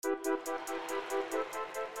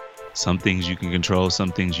some things you can control,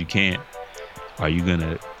 some things you can't. Are you going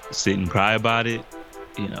to sit and cry about it,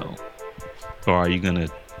 or are you going to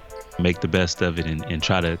make the best of it and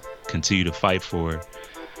try to continue to fight for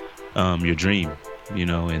your dream,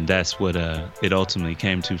 and that's what it ultimately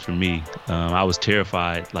came to for me. I was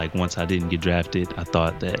terrified, like once I didn't get drafted, I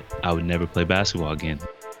thought that I would never play basketball again.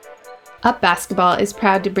 Up Basketball is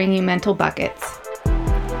proud to bring you Mental Buckets,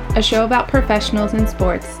 a show about professionals in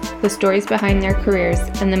sports, the stories behind their careers,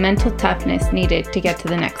 and the mental toughness needed to get to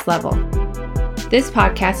the next level. This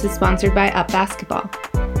podcast is sponsored by Up Basketball.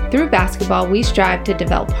 Through basketball, we strive to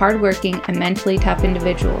develop hardworking and mentally tough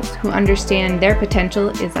individuals who understand their potential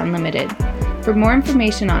is unlimited. For more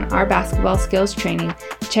information on our basketball skills training,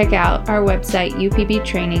 check out our website,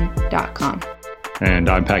 upbtraining.com. And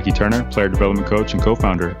I'm Packy Turner, player development coach and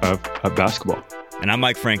co-founder of Up Basketball. And I'm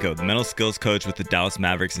Mike Franco, the mental skills coach with the Dallas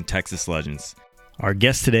Mavericks and Texas Legends. Our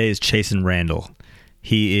guest today is Chasson Randle.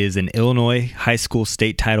 He is an Illinois high school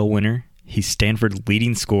state title winner. He's Stanford's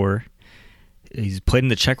leading scorer. He's played in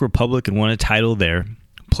the Czech Republic and won a title there,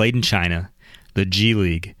 played in China, the G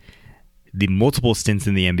League, the multiple stints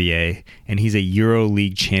in the NBA, and he's a Euro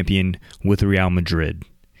League champion with Real Madrid.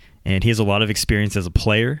 And he has a lot of experience as a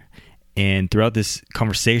player. And throughout this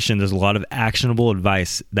conversation, there's a lot of actionable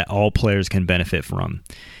advice that all players can benefit from.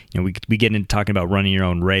 We get into talking about running your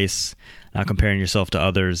own race, not comparing yourself to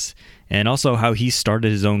others, and also how he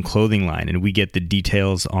started his own clothing line, and we get the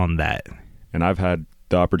details on that. And I've had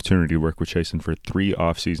the opportunity to work with Chasson for 3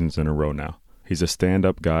 off seasons in a row now. He's a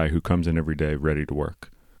stand-up guy who comes in every day ready to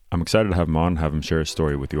work. I'm excited to have him on, have him share his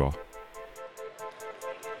story with you all.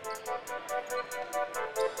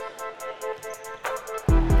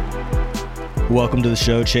 Welcome to the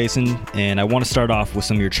show, Chasson, and I want to start off with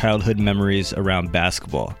some of your childhood memories around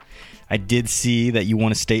basketball. I did see that you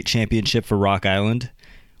won a state championship for Rock Island.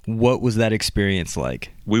 What was that experience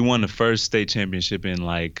like? We won the first state championship in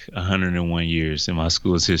like 101 years in my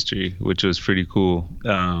school's history, which was pretty cool.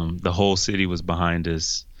 The whole city was behind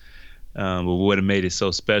us. But what made it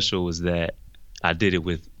so special was that I did it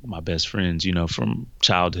with my best friends, from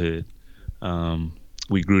childhood.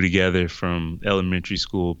 We grew together from elementary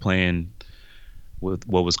school playing with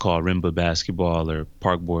what was called Rimba basketball or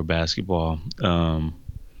parkboard basketball.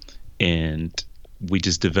 And we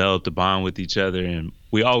just developed a bond with each other. And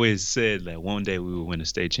we always said that one day we would win a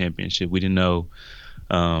state championship. We didn't know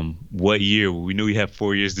what year. We knew we had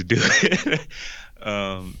 4 years to do it.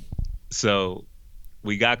 So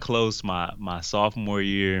we got close my sophomore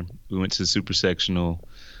year. We went to the super sectional.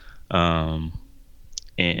 And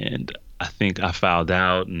I think I fouled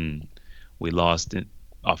out and we lost it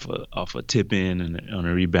off a tip in and on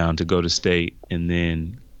a rebound to go to state. And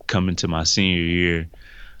then coming to my senior year,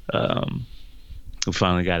 we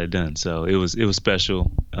finally got it done. So it was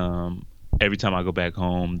special. Every time I go back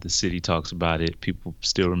home, the city talks about it. People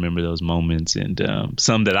still remember those moments, and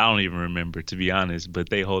some that I don't even remember, to be honest, but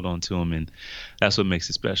they hold on to them, and that's what makes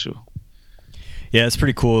it special. Yeah, it's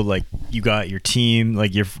pretty cool. Like, you got your team,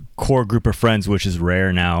 like your core group of friends, which is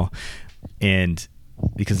rare now. And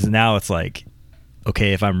because now it's like,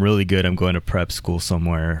 okay, if I'm really good, I'm going to prep school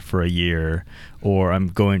somewhere for a year, or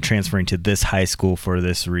I'm transferring to this high school for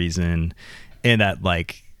this reason. And that,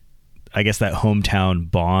 like, I guess that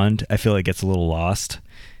hometown bond, I feel like gets a little lost.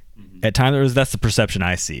 Mm-hmm. At times, that's the perception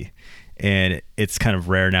I see. And it's kind of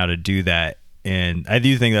rare now to do that. And I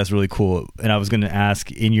do think that's really cool. And I was going to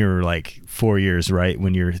ask, in your, 4 years, right,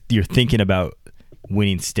 when you're thinking about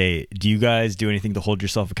winning state, do you guys do anything to hold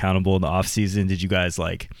yourself accountable in the off season? Did you guys,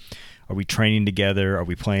 are we training together? Are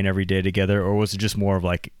we playing every day together? Or was it just more of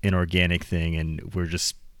an organic thing and we're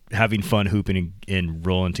just having fun hooping and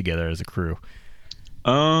rolling together as a crew?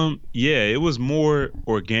 Yeah, it was more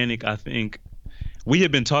organic. I think we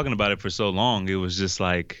had been talking about it for so long. It was just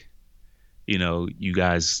like, you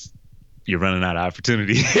guys, you're running out of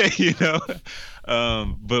opportunity,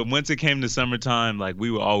 but once it came to summertime,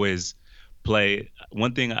 we would always play.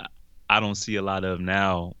 One thing I don't see a lot of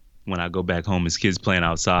now when I go back home is kids playing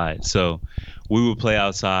outside. So we would play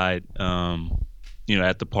outside,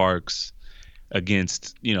 at the parks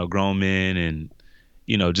against, grown men and,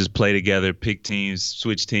 just play together, pick teams,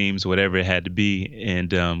 switch teams, whatever it had to be,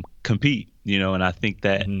 and compete, and I think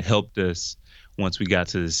that helped us once we got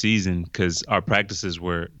to the season because our practices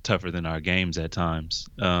were tougher than our games at times.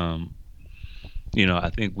 I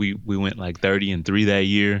think we went 30-3 that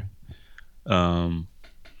year.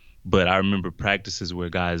 But I remember practices where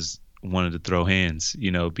guys wanted to throw hands,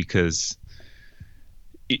 because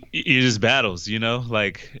it just battles,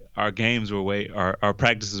 our games were our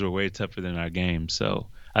practices were way tougher than our games. So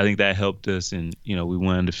I think that helped us, and we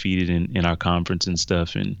went undefeated in our conference and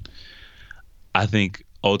stuff. And I think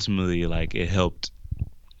ultimately, like, it helped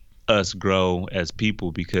us grow as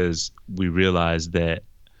people because we realized that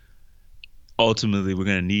ultimately we're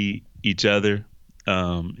going to need each other.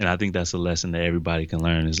 And I think that's a lesson that everybody can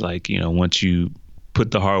learn is like, once you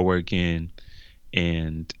put the hard work in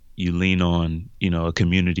and you lean on, a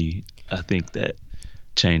community, I think that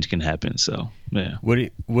change can happen. So, yeah. What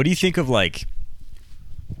do you think of like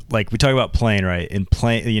we talk about playing, right? And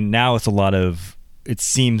playing now it's a lot of, it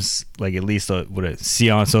seems like at least what I see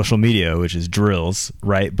on social media, which is drills,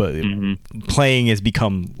 right? But playing has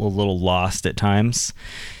become a little lost at times.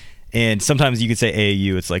 And sometimes you could say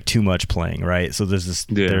AAU, it's like too much playing, right? So there's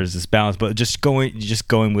this balance, but just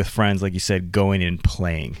going with friends, like you said, going and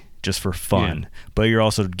playing just for fun, but you're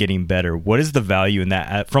also getting better. What is the value in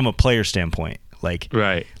that from a player standpoint? Like,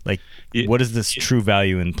 right. Like, what is this true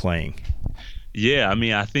value in playing? Yeah, I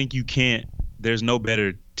mean, I think there's no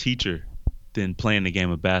better teacher than playing the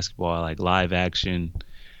game of basketball, like live action,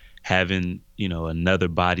 having, another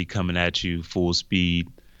body coming at you full speed.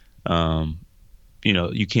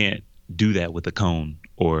 You can't do that with a cone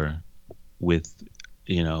or with,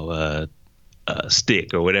 a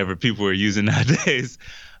stick or whatever people are using nowadays.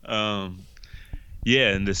 And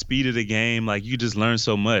the speed of the game, like, you just learn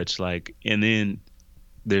so much, like, and then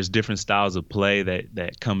there's different styles of play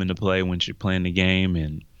that come into play when you're playing the game,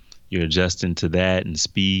 and you're adjusting to that, and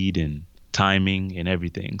speed and timing and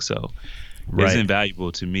everything. So it's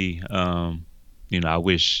invaluable to me. I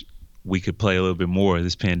wish we could play a little bit more.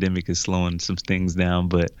 This pandemic is slowing some things down,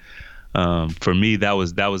 but for me, that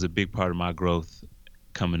was a big part of my growth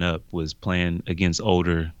coming up, was playing against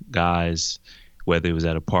older guys, whether it was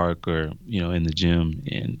at a park or in the gym,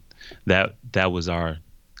 and that was our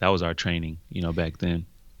training, back then.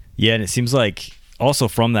 Yeah, and it seems like also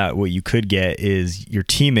from that, what you could get is your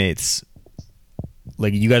teammates,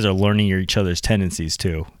 like, you guys are learning each other's tendencies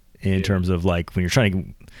too, in terms of like when you're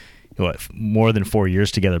trying to more than 4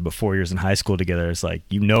 years together, but 4 years in high school together, it's like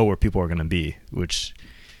where people are going to be, which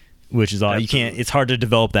is all. Absolutely. You can't. It's hard to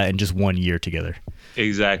develop that in just 1 year together.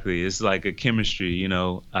 Exactly, it's like a chemistry.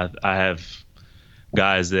 I have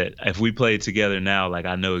guys that if we played together now, like,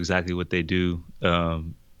 I know exactly what they do.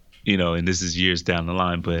 And this is years down the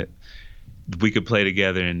line, but we could play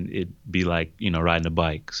together and it'd be like riding a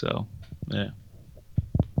bike. So, yeah.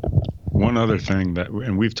 One other thing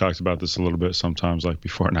and we've talked about this a little bit sometimes, like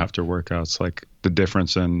before and after workouts, like the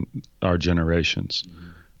difference in our generations,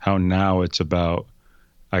 how now it's about,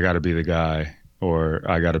 I got to be the guy, or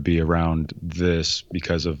I got to be around this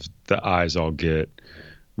because of the eyes I'll get,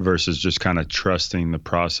 versus just kind of trusting the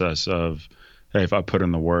process of, hey, if I put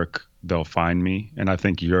in the work, they'll find me. And I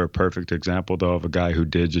think you're a perfect example, though, of a guy who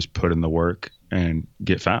did just put in the work and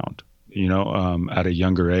get found, at a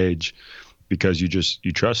younger age, because you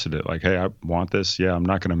trusted it. Like, hey, I want this. Yeah, I'm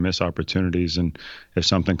not going to miss opportunities. And if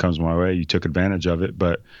something comes my way, you took advantage of it.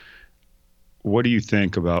 But what do you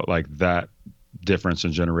think about like that difference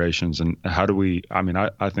in generations, and how do we,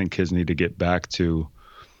 I think kids need to get back to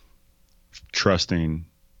trusting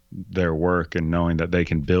their work and knowing that they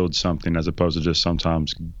can build something, as opposed to just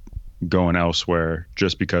sometimes going elsewhere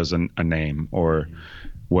just because a name or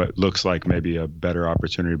what looks like maybe a better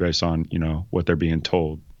opportunity based on, what they're being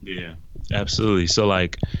told. Yeah, absolutely. So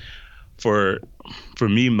like for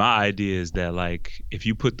me, my idea is that, like, if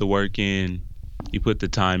you put the work in, you put the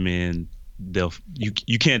time in,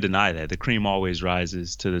 you can't deny that the cream always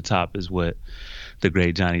rises to the top, is what the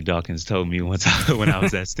great Johnny Dawkins told me when I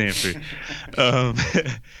was at Stanford.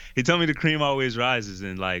 He told me the cream always rises,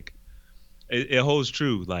 and like it holds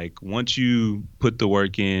true. Like, once you put the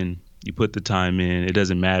work in, you put the time in, it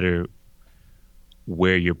doesn't matter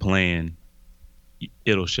where you're playing,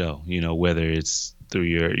 it'll show, whether it's through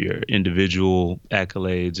your individual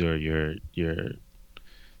accolades or your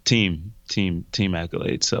team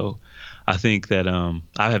accolades. So I think that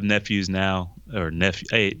I have nephews now, I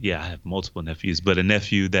have multiple nephews, but a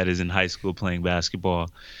nephew that is in high school playing basketball.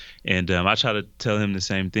 And I try to tell him the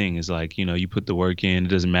same thing. Is like, you put the work in. It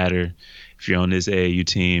doesn't matter if you're on this AAU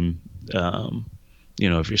team,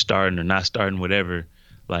 if you're starting or not starting, whatever.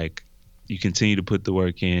 Like, you continue to put the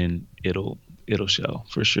work in, it'll show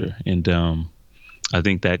for sure. And I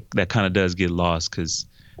think that kind of does get lost, because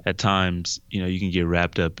at times, you can get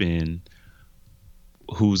wrapped up in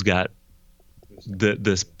who's got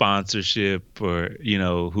the sponsorship, or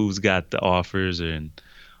who's got the offers and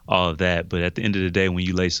all of that. But at the end of the day, when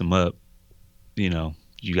you lace them up, you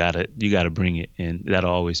gotta bring it, and that'll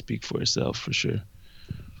always speak for itself for sure.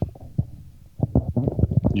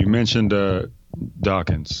 You mentioned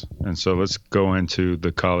Dawkins, and so let's go into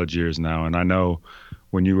the college years now. And I know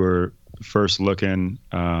when you were first looking,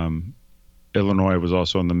 Illinois was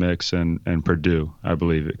also in the mix, and Purdue, I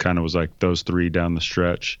believe. It kind of was like those three down the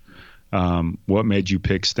stretch. What made you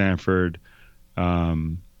pick Stanford?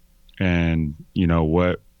 And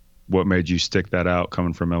what made you stick that out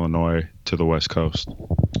coming from Illinois to the West Coast?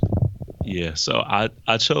 Yeah, so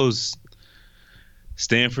I chose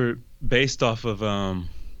Stanford based off of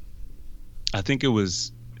I think it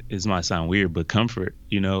might sound weird, but comfort.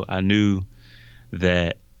 I knew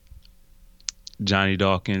that Johnny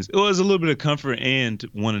Dawkins, it was a little bit of comfort and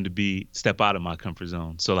wanting to step out of my comfort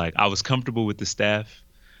zone. So like I was comfortable with the staff.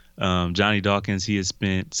 Johnny Dawkins, he had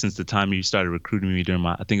spent since the time he started recruiting me during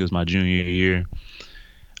I think it was my junior year.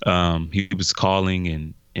 He was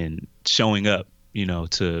calling and showing up,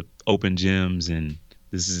 to open gyms, and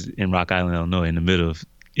this is in Rock Island, Illinois, in the middle of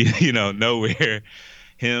nowhere.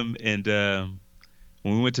 Him and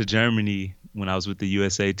when we went to Germany, when I was with the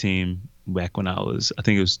USA team back when I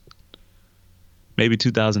think it was maybe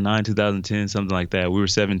 2009, 2010, something like that. We were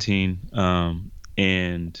 17,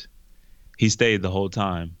 and he stayed the whole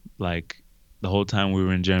time. Like the whole time we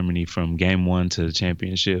were in Germany, from game one to the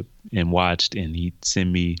championship, and watched, and he'd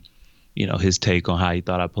send me, his take on how he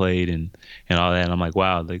thought I played and all that. And I'm like,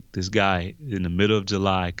 wow, like this guy in the middle of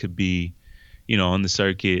July could be, on the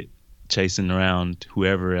circuit chasing around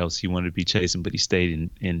whoever else he wanted to be chasing, but he stayed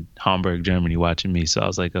in Hamburg, Germany, watching me. So I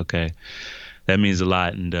was like, okay, that means a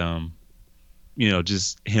lot. And,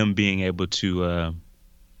 just him being able to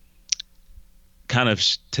kind of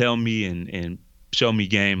tell me and show me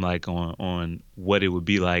game, like on what it would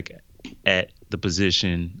be like at the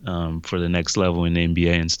position for the next level in the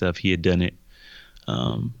NBA and stuff. He had done it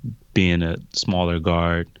being a smaller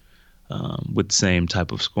guard with the same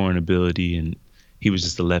type of scoring ability, and he was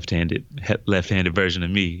just a left-handed version of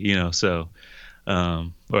me, so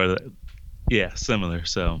similar.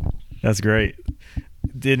 So that's great.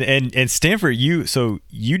 And Stanford, you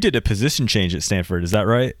did a position change at Stanford, is that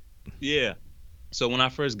right? Yeah. So when I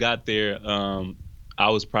first got there, I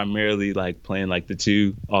was primarily like playing like the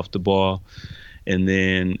two off the ball, and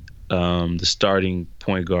then the starting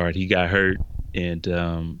point guard, he got hurt,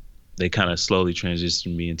 and they kind of slowly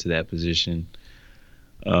transitioned me into that position,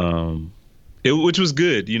 which was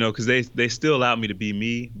good, because they still allowed me to be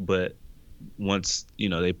me, but once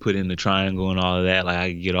they put in the triangle and all of that, like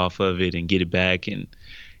I could get off of it and get it back, and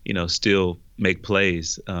still make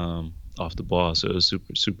plays off the ball. So it was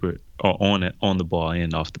super on the ball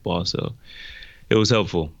and off the ball. So it was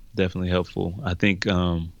helpful, definitely helpful. I think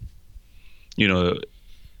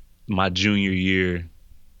my junior year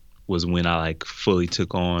was when I like fully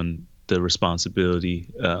took on the responsibility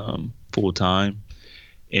full time,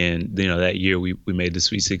 and that year we made the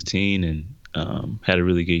Sweet 16 and had a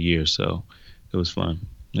really good year. So it was fun.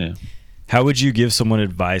 Yeah. How would you give someone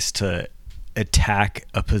advice to attack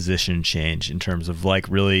a position change in terms of like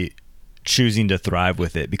really choosing to thrive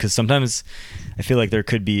with it? Because sometimes I feel like there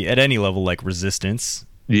could be at any level like resistance.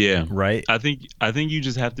 Yeah. Right. I think you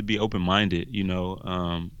just have to be open-minded,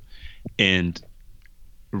 and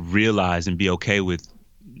realize and be okay with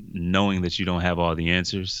knowing that you don't have all the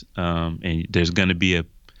answers. And there's going to be a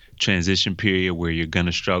transition period where you're going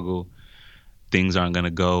to struggle. Things aren't going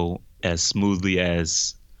to go as smoothly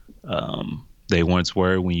as they once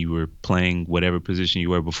were when you were playing whatever position you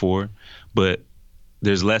were before. But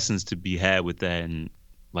there's lessons to be had with that, and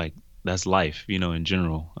like that's life, in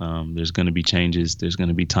general. There's going to be changes. There's going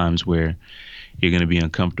to be times where you're going to be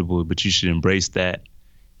uncomfortable, but you should embrace that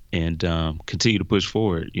and continue to push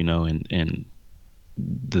forward, and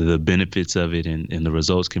the benefits of it and the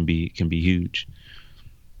results can be huge.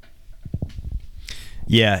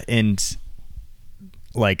 Yeah, and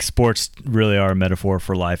like sports really are a metaphor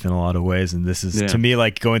for life in a lot of ways, and this is to me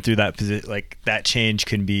like going through that like that change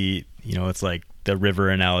can be, it's like the river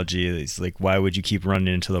analogy. It's like, why would you keep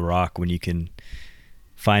running into the rock when you can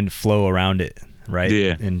find flow around it, right?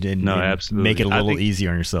 Yeah. And absolutely. Make it a little easier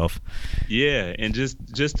on yourself. Yeah, and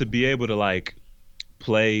just to be able to like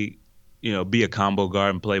play, be a combo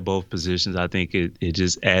guard and play both positions, I think it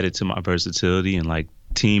just added to my versatility. And like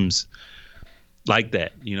teams like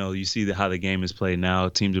that, you see how the game is played now.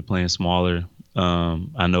 Teams are playing smaller.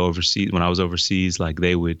 I know when I was overseas, like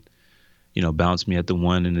they would, bounce me at the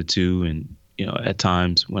 1 and the 2, and at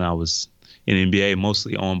times when I was in NBA,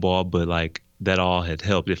 mostly on ball, but like that all had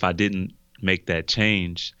helped. If I didn't make that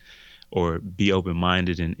change or be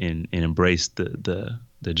open-minded and embrace the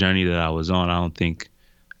journey that I was on, I don't think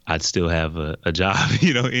I'd still have a job,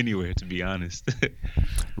 anywhere, to be honest.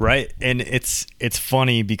 Right. And it's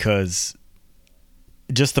funny because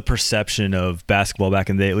just the perception of basketball back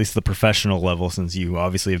in the day, at least the professional level, since you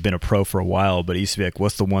obviously have been a pro for a while, but it used to be like,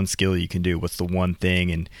 what's the one skill you can do? What's the one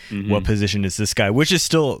thing? And what position is this guy? Which is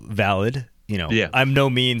still valid, Yeah. I'm no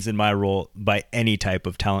means in my role by any type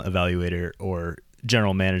of talent evaluator or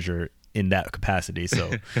general manager in that capacity.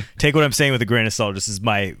 So take what I'm saying with a grain of salt. This is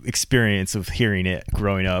my experience of hearing it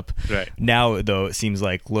growing up. Right. Now, though, it seems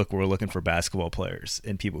like, look, we're looking for basketball players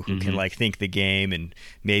and people who can like think the game and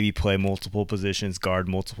maybe play multiple positions, guard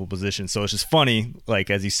multiple positions. So it's just funny, like,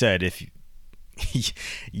 as you said, if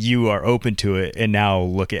you are open to it and now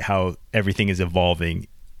look at how everything is evolving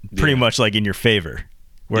pretty much like in your favor.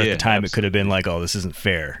 Where at the time it could have been like, oh, this isn't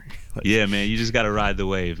fair. Like, yeah, man, you just got to ride the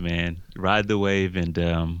wave, man. Ride the wave, and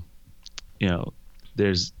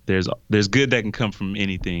there's good that can come from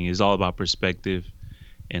anything. It's all about perspective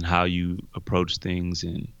and how you approach things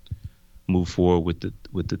and move forward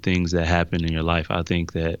with the things that happen in your life. I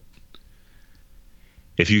think that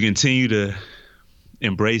if you continue to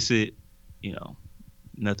embrace it,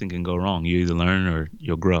 nothing can go wrong. You either learn or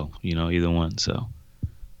you'll grow. Either one. So,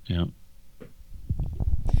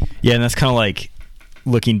 Yeah, and that's kind of like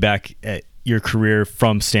looking back at your career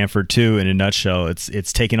from Stanford too. In a nutshell,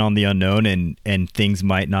 it's taken on the unknown, and things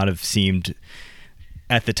might not have seemed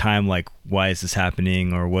at the time like, why is this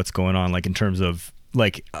happening or what's going on? Like in terms of,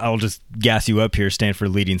 like, I'll just gas you up here, Stanford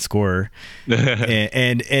leading scorer,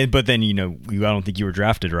 and but then I don't think you were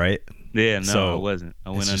drafted, right? Yeah, no, so I wasn't.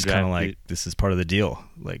 I went undrafted. It's kind of like, this is part of the deal,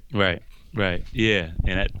 like right, yeah,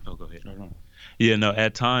 and go ahead. Yeah, no,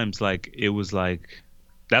 at times like it was like.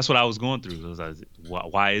 That's what I was going through. It was like,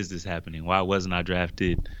 why is this happening? Why wasn't I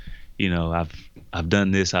drafted? I've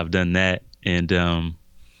done this, I've done that, and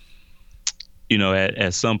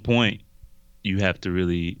at some point, you have to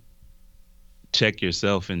really check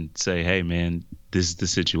yourself and say, hey, man, this is the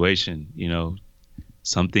situation.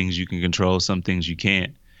 Some things you can control, some things you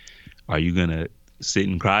can't. Are you gonna sit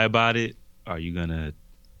and cry about it? Are you gonna,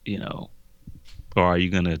 or are you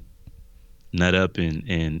gonna nut up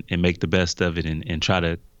and make the best of it and try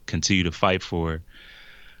to continue to fight for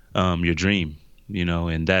your dream,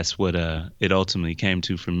 and that's what it ultimately came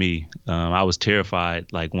to for me. I was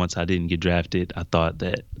terrified. Like once I didn't get drafted, I thought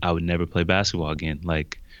that I would never play basketball again.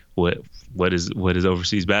 Like what is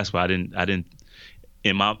overseas basketball? I didn't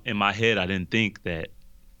in my head, I didn't think that,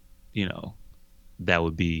 that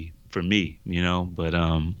would be for me, but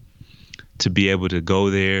to be able to go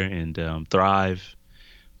there and thrive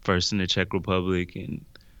first in the Czech Republic and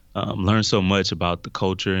learn so much about the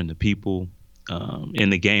culture and the people in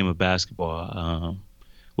the game of basketball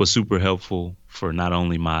was super helpful for not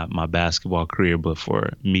only my basketball career, but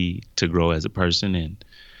for me to grow as a person. And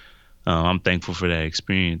I'm thankful for that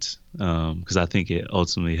experience because I think it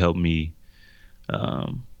ultimately helped me,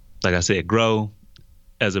 like I said, grow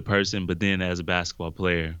as a person, but then as a basketball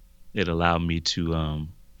player, it allowed me to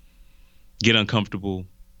get uncomfortable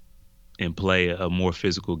and play a more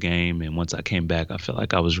physical game. And once I came back, I felt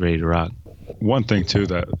like I was ready to rock. One thing too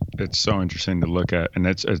that it's so interesting to look at, and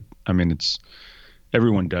it's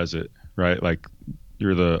everyone does it, right? Like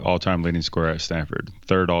you're the all-time leading scorer at Stanford,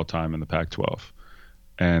 third all-time in the Pac-12,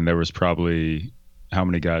 and there was probably how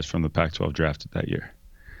many guys from the Pac-12 drafted that year?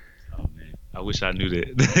 Oh man, I wish I knew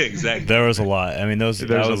that exactly. There was a lot. I mean, those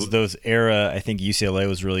era. I think UCLA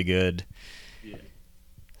was really good. Yeah.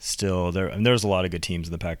 Still, there was a lot of good teams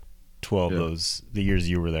in the Pac-12. The years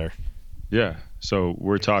you were there. Yeah. So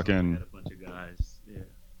we're talking a bunch of guys.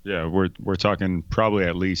 Yeah, we're talking probably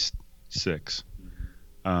at least 6.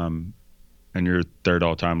 And you're third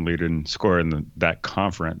all-time leading scorer in that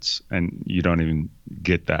conference, and you don't even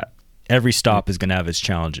get that. Every stop is going to have its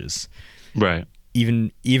challenges. Right.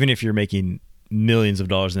 Even if you're making millions of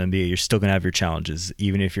dollars in the NBA, you're still going to have your challenges.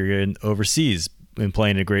 Even if you're overseas and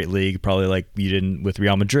playing in a great league, probably like you did with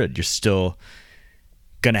Real Madrid, you're still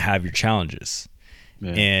going to have your challenges.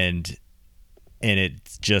 Yeah. And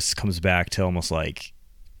it just comes back to almost like,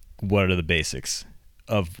 what are the basics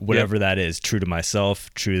of whatever that is? True to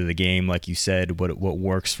myself, true to the game, like you said, what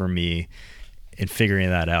works for me, and figuring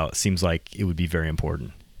that out seems like it would be very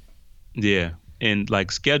important. Yeah. And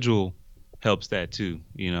like schedule helps that too,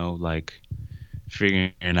 like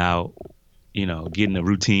figuring out, getting a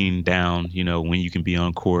routine down, when you can be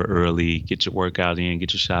on court early, get your workout in,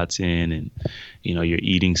 get your shots in, and, your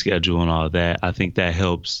eating schedule and all of that. I think that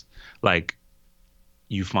helps, like,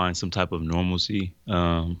 you find some type of normalcy,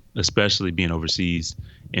 especially being overseas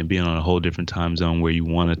and being on a whole different time zone where you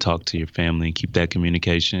want to talk to your family and keep that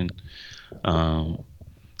communication. And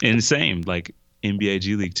the same, like NBA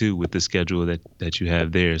G League too, with the schedule that you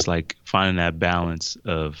have there. It's like finding that balance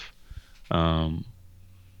of,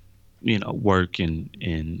 work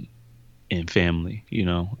and family,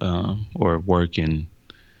 or work and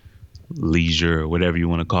leisure or whatever you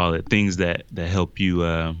want to call it. Things that help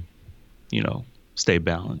you, stay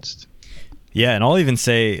balanced. Yeah, and I'll even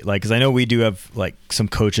say, like, because I know we do have like some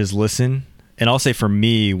coaches listen, and I'll say for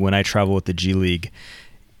me, when I travel with the G League,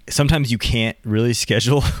 sometimes you can't really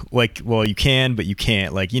schedule like, well, you can, but you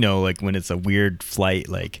can't, like, you know, like when it's a weird flight,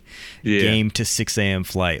 like game to 6 a.m.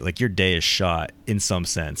 flight, like your day is shot in some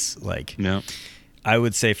sense. Like, I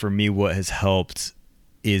would say for me, what has helped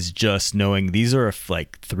is just knowing these are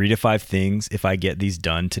like 3 to 5 things. If I get these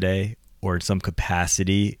done today or in some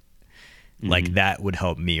capacity, like that would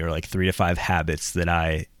help me, or like 3 to 5 habits that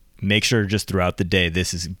I make sure just throughout the day,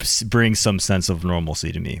 this is brings some sense of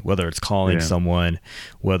normalcy to me, whether it's calling someone,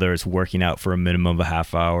 whether it's working out for a minimum of a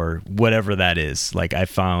half hour, whatever that is. Like I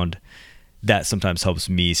found that sometimes helps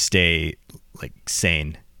me stay like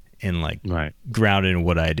sane and like grounded in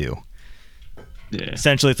what I do. Yeah.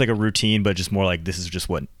 Essentially it's like a routine, but just more like this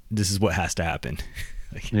is what has to happen.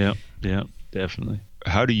 Like, yeah, definitely.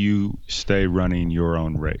 How do you stay running your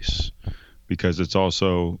own race? Because it's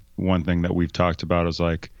also one thing that we've talked about is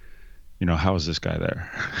like, you know, how is this guy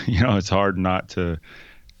there? You know, it's hard not to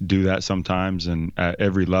do that sometimes. And at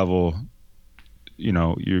every level, you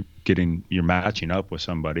know, you're matching up with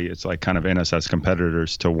somebody. It's like kind of in us as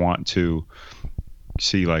competitors to want to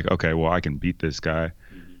see like, okay, well, I can beat this guy.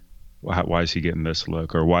 Why is he getting this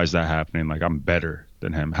look? Or why is that happening? Like, I'm better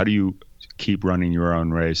than him. How do you keep running your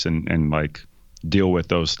own race and like deal with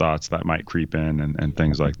those thoughts that might creep in and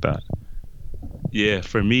things like that? Yeah,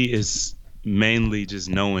 for me, it's mainly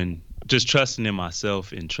just trusting in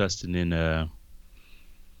myself and trusting in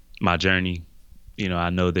my journey. You know, I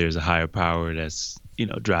know there's a higher power that's, you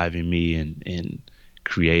know, driving me and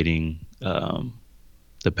creating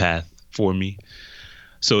the path for me.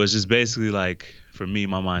 So it's just basically like, for me,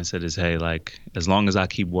 my mindset is, hey, like, as long as I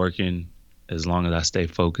keep working, as long as I stay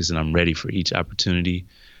focused and I'm ready for each opportunity,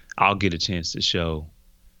 I'll get a chance to show,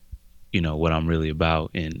 you know, what I'm really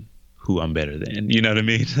about and who I'm better than. You know what I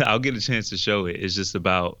mean? I'll get a chance to show it. It's just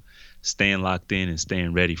about staying locked in and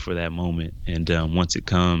staying ready for that moment. And once it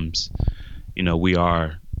comes, you know, we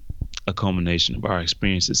are a culmination of our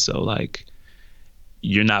experiences. So, like,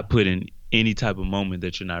 you're not put in any type of moment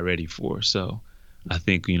that you're not ready for. So I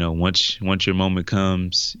think, you know, once your moment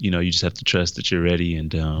comes, you know, you just have to trust that you're ready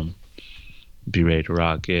and be ready to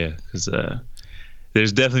rock. Yeah, because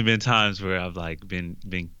there's definitely been times where I've like been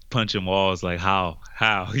punching walls, like how,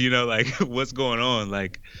 you know, like what's going on,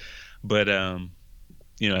 like, but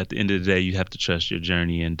you know, at the end of the day, you have to trust your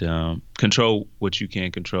journey and control what you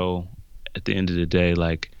can control. At the end of the day,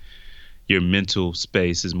 like, your mental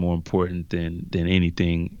space is more important than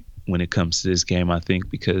anything when it comes to this game, I think,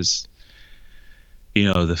 because, you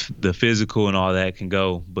know, the physical and all that can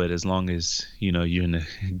go, but as long as, you know, you're in a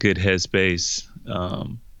good headspace,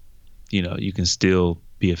 you know, you can still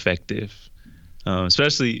be effective,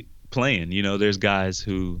 especially playing. You know, there's guys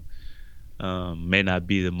who may not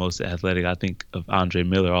be the most athletic. I think of Andre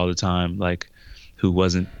Miller all the time, like, who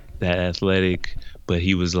wasn't that athletic, but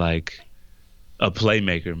he was like a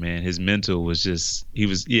playmaker, man. His mental was just, he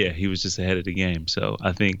was just ahead of the game. So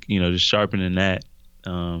I think, you know, just sharpening that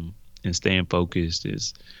and staying focused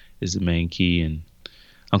is the main key. And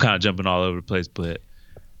I'm kind of jumping all over the place, but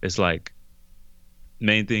it's like,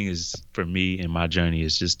 main thing is for me and my journey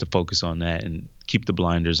is just to focus on that and keep the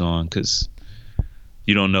blinders on, because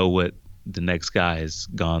you don't know what the next guy has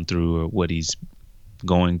gone through or what he's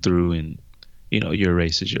going through, and, you know, your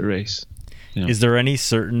race is your race. You know? Is there any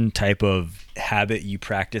certain type of habit you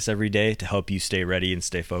practice every day to help you stay ready and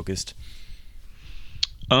stay focused?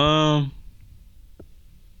 I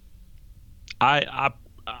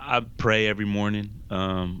pray every morning.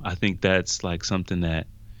 I think that's like something that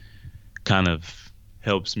kind of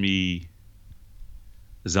helps me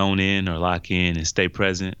zone in or lock in and stay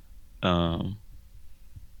present,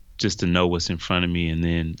 just to know what's in front of me, and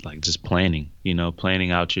then like just planning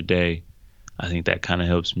out your day. I think that kind of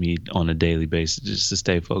helps me on a daily basis just to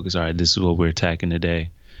stay focused. All right, this is what we're attacking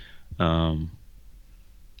today. And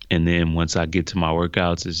then once I get to my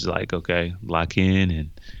workouts, it's like, okay, lock in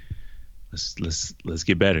and let's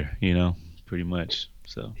get better, you know, pretty much.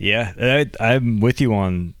 So yeah, I'm with you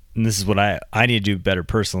on, and this is what I need to do better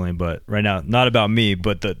personally, but right now, not about me,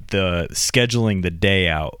 but the scheduling the day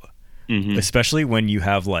out, especially when you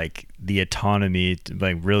have like the autonomy to,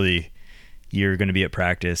 like, really, you're going to be at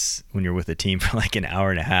practice when you're with a team for like an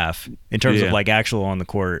hour and a half in terms of like actual on the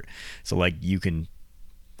court. So like you can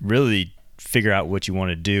really figure out what you want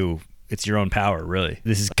to do. It's your own power, really.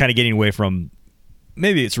 This is kind of getting away from,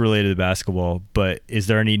 maybe it's related to basketball, but is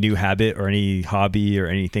there any new habit or any hobby or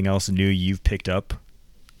anything else new you've picked up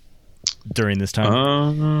during this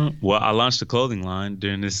time? Well, I launched a clothing line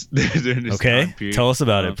during this okay, time period. Tell us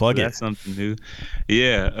about it. Plug it. That's something new.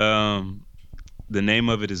 Yeah. the name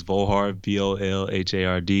of it is Volhard,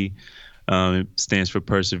 Volhard. It stands for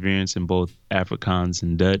perseverance in both Afrikaans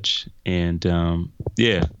and Dutch. And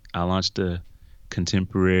I launched a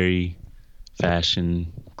contemporary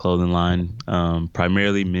fashion clothing line,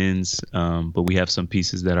 primarily men's, but we have some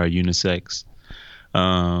pieces that are unisex.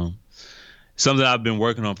 Something I've been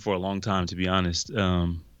working on for a long time, to be honest,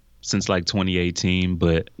 since like 2018,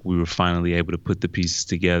 but we were finally able to put the pieces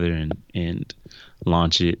together and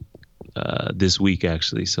launch it this week,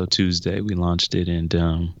 actually. So Tuesday we launched it, and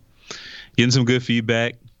getting some good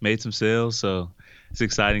feedback, made some sales, so it's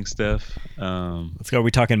exciting stuff. Let's go. Are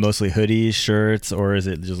we talking mostly hoodies, shirts, or is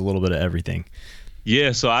it just a little bit of everything?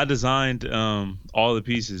 Yeah, so I designed all the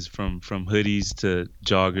pieces from hoodies to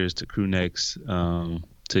joggers to crew necks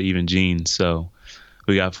to even jeans. So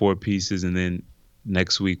we got 4 pieces, and then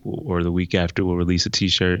next week or the week after we'll release a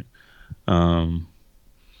T-shirt,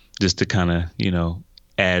 just to kind of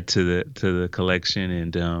add to the collection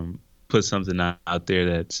and put something out there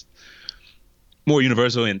that's more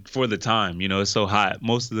universal. And for the time, it's so hot.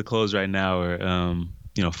 Most of the clothes right now are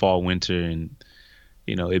fall, winter, and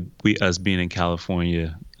us being in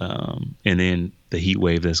California, and then the heat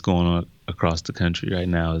wave that's going on across the country right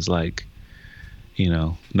now is like,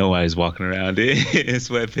 nobody's walking around in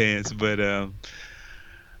sweatpants, but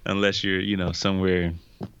unless you're somewhere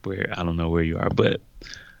where I don't know where you are, but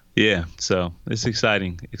yeah, so it's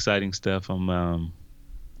exciting stuff. I'm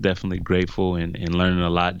definitely grateful and learning a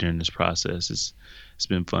lot during this process. It's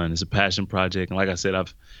been fun. It's a passion project, and like I said,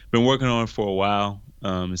 I've been working on it for a while.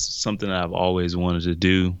 It's something that I've always wanted to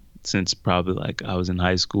do since probably like I was in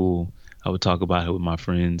high school. I would talk about it with my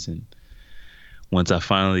friends, and once I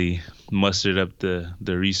finally mustered up the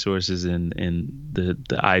resources and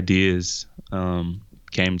the ideas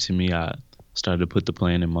came to me, I started to put the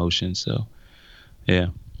plan in motion. So yeah.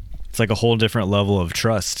 It's like a whole different level of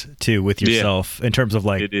trust too with yourself, in terms of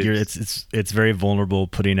like it's very vulnerable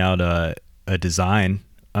putting out a design,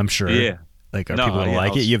 I'm sure. Yeah. Like, are people gonna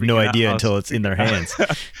like it? You have no idea until it's in their hands.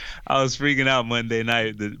 I was freaking out Monday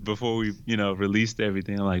night before we, released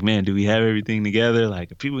everything. I'm like, man, do we have everything together?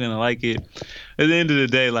 Like, are people gonna like it? At the end of the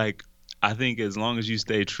day, like, I think as long as you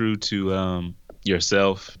stay true to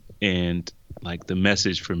yourself, and like the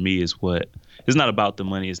message for me is it's not about the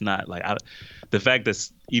money. It's not like the fact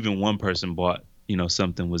that even one person bought,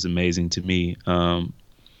 something was amazing to me.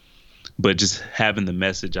 But just having the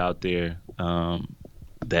message out there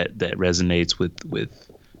that resonates with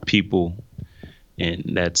people, and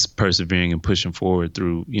that's persevering and pushing forward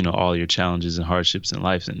through, all your challenges and hardships in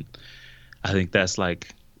life. And I think that's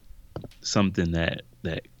like something that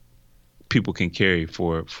people can carry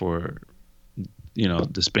for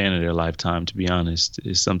the span of their lifetime, to be honest.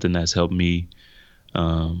 Is something that's helped me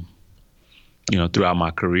throughout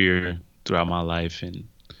my career, throughout my life. And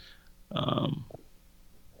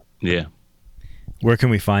yeah. Where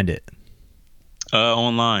can we find it?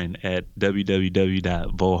 Online at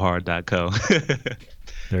www.volhard.co.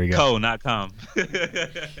 There you go. Co, not com.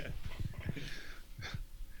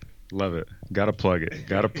 Love it. Gotta plug it.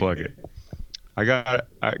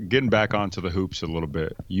 Getting back onto the hoops a little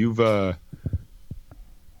bit. You've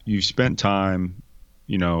spent time,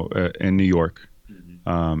 in New York.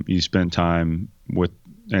 You spent time with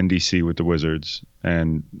NDC, with the Wizards,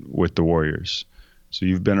 and with the Warriors. So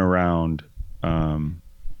you've been around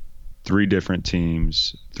 3 different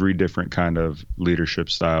teams, 3 different kind of leadership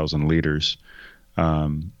styles and leaders,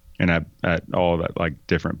 and at all that, like,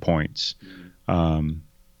 different points. One,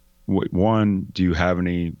 do you have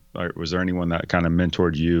any? Was there anyone that kind of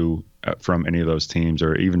mentored you from any of those teams,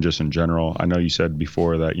 or even just in general? I know you said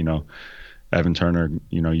before that Evan Turner,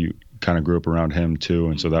 you kind of grew up around him too,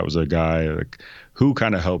 and so that was a guy like who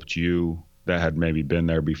kind of helped you that had maybe been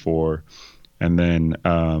there before, and then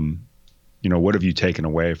what have you taken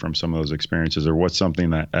away from some of those experiences, or what's something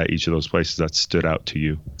that at each of those places that stood out to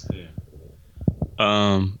you? Yeah.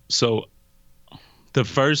 So the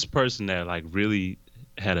first person that like really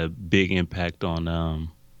had a big impact on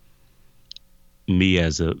me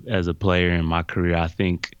as a player in my career, I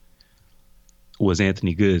think, was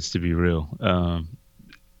Anthony Goods, to be real.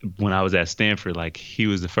 When I was at Stanford, like, he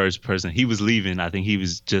was the first person. He was leaving. I think he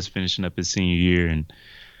was just finishing up his senior year and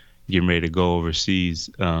getting ready to go overseas.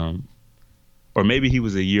 Or maybe he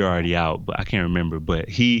was a year already out, but I can't remember. But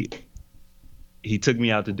he took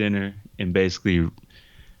me out to dinner and basically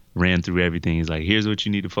ran through everything. He's like, here's what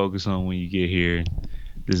you need to focus on when you get here.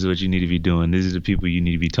 This is what you need to be doing. These are the people you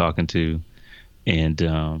need to be talking to. And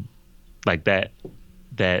like that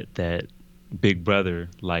big brother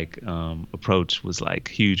approach was like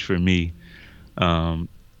huge for me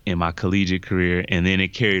in my collegiate career, and then it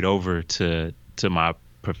carried over to my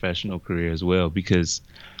professional career as well, because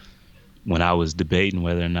when I was debating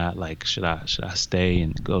whether or not, like, should I stay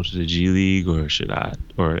and go to the G League, or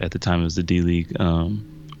or at the time it was the D League, or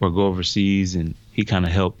go overseas, and he kind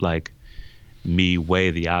of helped like me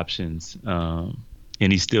weigh the options, and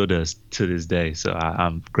he still does to this day. So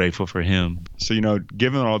I'm grateful for him. So,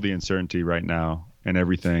 given all the uncertainty right now and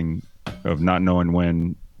everything of not knowing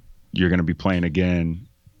when you're going to be playing again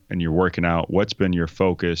and you're working out, what's been your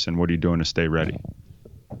focus and what are you doing to stay ready?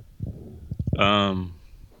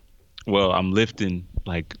 Well, I'm lifting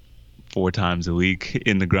like 4 times a week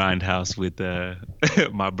in the grind house with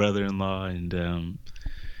my brother-in-law, and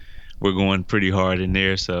we're going pretty hard in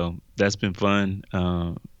there. So that's been fun.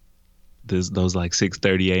 Those like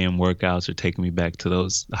 6:30 a.m. workouts are taking me back to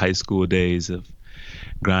those high school days of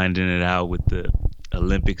grinding it out with the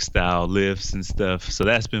Olympic style lifts and stuff. So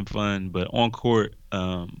that's been fun. But on court,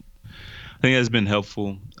 I think that's been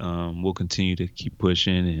helpful. We'll continue to keep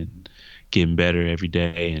pushing and getting better every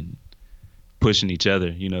day and pushing each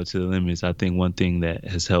other, to the limits. I think one thing that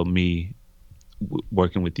has helped me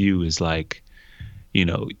working with you is like,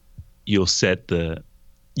 you set the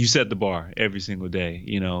bar every single day.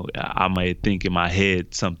 I might think in my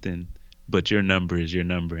head something, but your number is your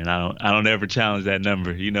number, and I don't ever challenge that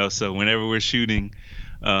number. So whenever we're shooting,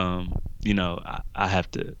 I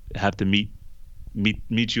have to meet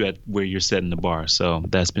you at where you're setting the bar. So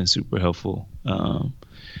that's been super helpful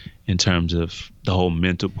in terms of the whole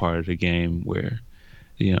mental part of the game, where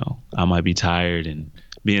I might be tired, and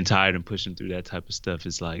being tired and pushing through that type of stuff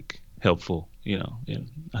is like helpful. And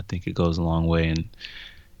I think it goes a long way. And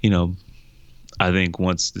I think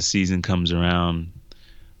once the season comes around,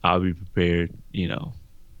 I'll be prepared,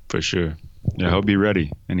 for sure. Yeah, he'll be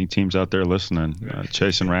ready. Any teams out there listening,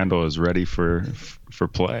 Chasson Randle is ready for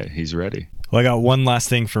play. He's ready. Well, I got one last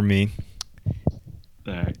thing for me.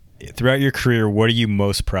 All right. Throughout your career, what are you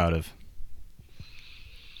most proud of?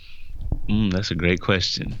 That's a great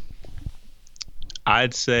question.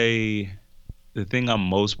 I'd say the thing I'm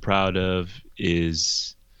most proud of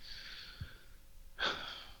is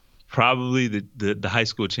probably the high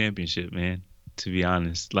school championship, man, to be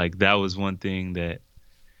honest. Like, that was one thing that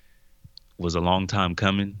was a long time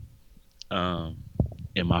coming.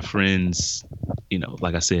 And my friends,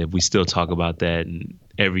 like I said, we still talk about that, and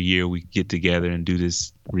every year we get together and do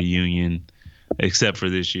this reunion, except for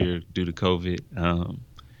this year due to COVID.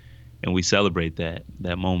 And we celebrate that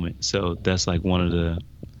moment. So that's like one of the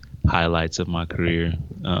highlights of my career.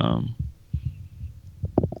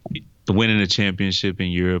 Winning the championship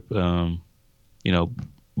in Europe, both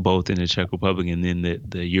in the Czech Republic, and then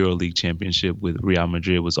the EuroLeague championship with Real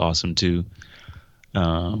Madrid was awesome too.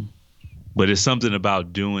 But it's something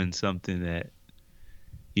about doing something that,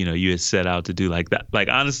 you had set out to do, like that. Like,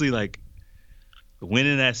 honestly, like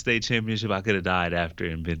winning that state championship, I could have died after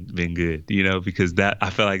and been good, because I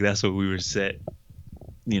felt like that's what we were set,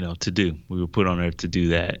 to do. We were put on earth to do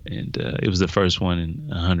that. And it was the first one in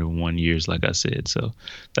 101 years, like I said. So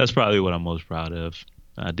that's probably what I'm most proud of.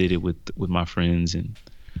 I did it with my friends, and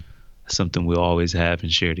something we'll always have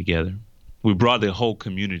and share together. We brought the whole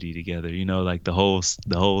community together, like the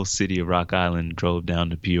whole city of Rock Island drove down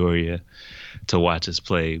to Peoria to watch us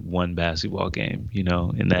play one basketball game,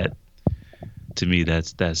 and that, to me,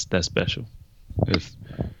 that's special. If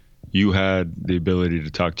you had the ability to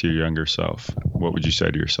talk to your younger self, what would you say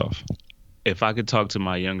to yourself? If I could talk to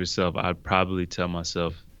my younger self, I'd probably tell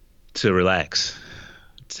myself to relax,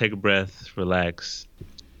 take a breath, relax.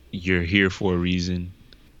 You're here for a reason.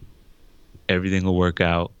 Everything will work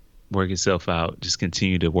itself out. Just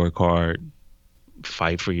continue to work hard,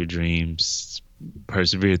 fight for your dreams,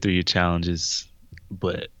 persevere through your challenges,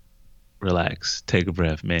 but relax, take a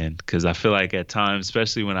breath, man. Because I feel like at times,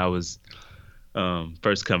 especially when I was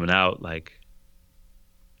first coming out, like,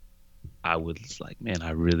 I was like, man,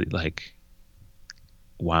 I really, like,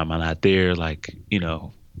 why am I not there? Like,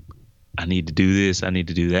 I need to do this, I need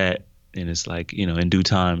to do that. And it's like, in due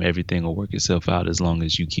time, everything will work itself out as long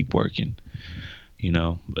as you keep working,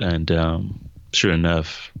 and sure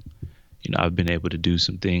enough, I've been able to do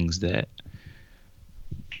some things that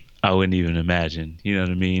I wouldn't even imagine. You know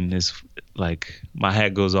what I mean? It's like, my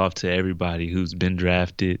hat goes off to everybody who's been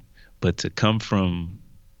drafted, but to come from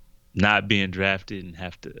not being drafted and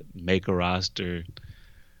have to make a roster,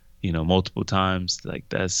 multiple times, like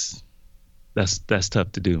that's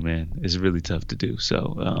tough to do, man. It's really tough to do.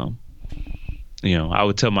 So, I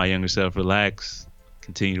would tell my younger self, relax,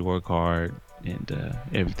 continue to work hard, and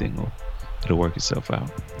everything it'll work itself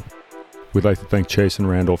out. We'd like to thank Chasson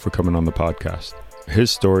Randle for coming on the podcast.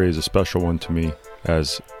 His story is a special one to me,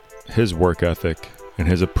 as his work ethic and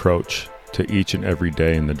his approach to each and every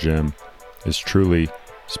day in the gym is truly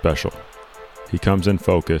special. He comes in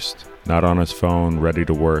focused, not on his phone, ready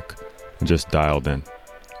to work, and just dialed in.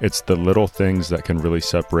 It's the little things that can really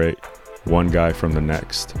separate one guy from the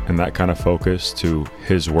next, and that kind of focus to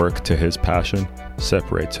his work, to his passion,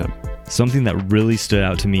 separates him. Something that really stood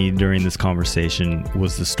out to me during this conversation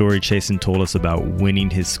was the story Chasen told us about winning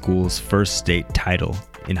his school's first state title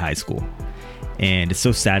in high school. And it's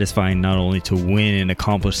so satisfying not only to win and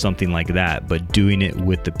accomplish something like that, but doing it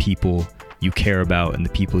with the people you care about and the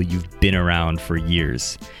people you've been around for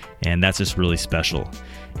years. And that's just really special.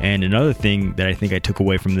 And another thing that I think I took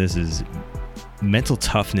away from this is mental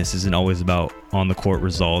toughness isn't always about on-the-court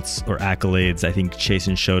results or accolades. I think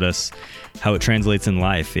Chasen showed us how it translates in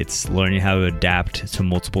life. It's learning how to adapt to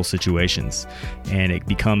multiple situations. And it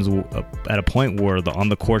becomes at a point where the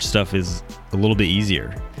on-the-court stuff is a little bit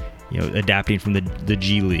easier. You know, adapting from the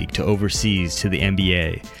G League to overseas to the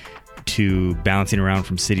NBA to bouncing around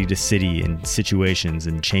from city to city and situations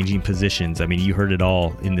and changing positions. I mean, you heard it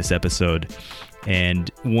all in this episode. And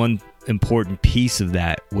one important piece of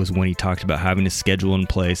that was when he talked about having a schedule in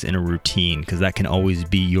place and a routine, because that can always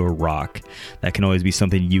be your rock. That can always be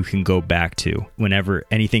something you can go back to whenever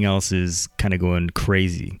anything else is kind of going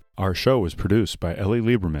crazy. Our show was produced by Ellie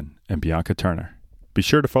Lieberman and Bianca Turner. Be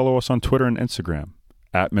sure to follow us on Twitter and Instagram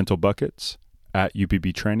at Mental Buckets, at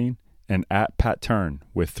UPB Training, and at Pat Turn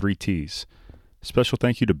with 3 T's. Special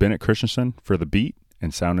thank you to Bennett Christensen for the beat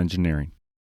and sound engineering.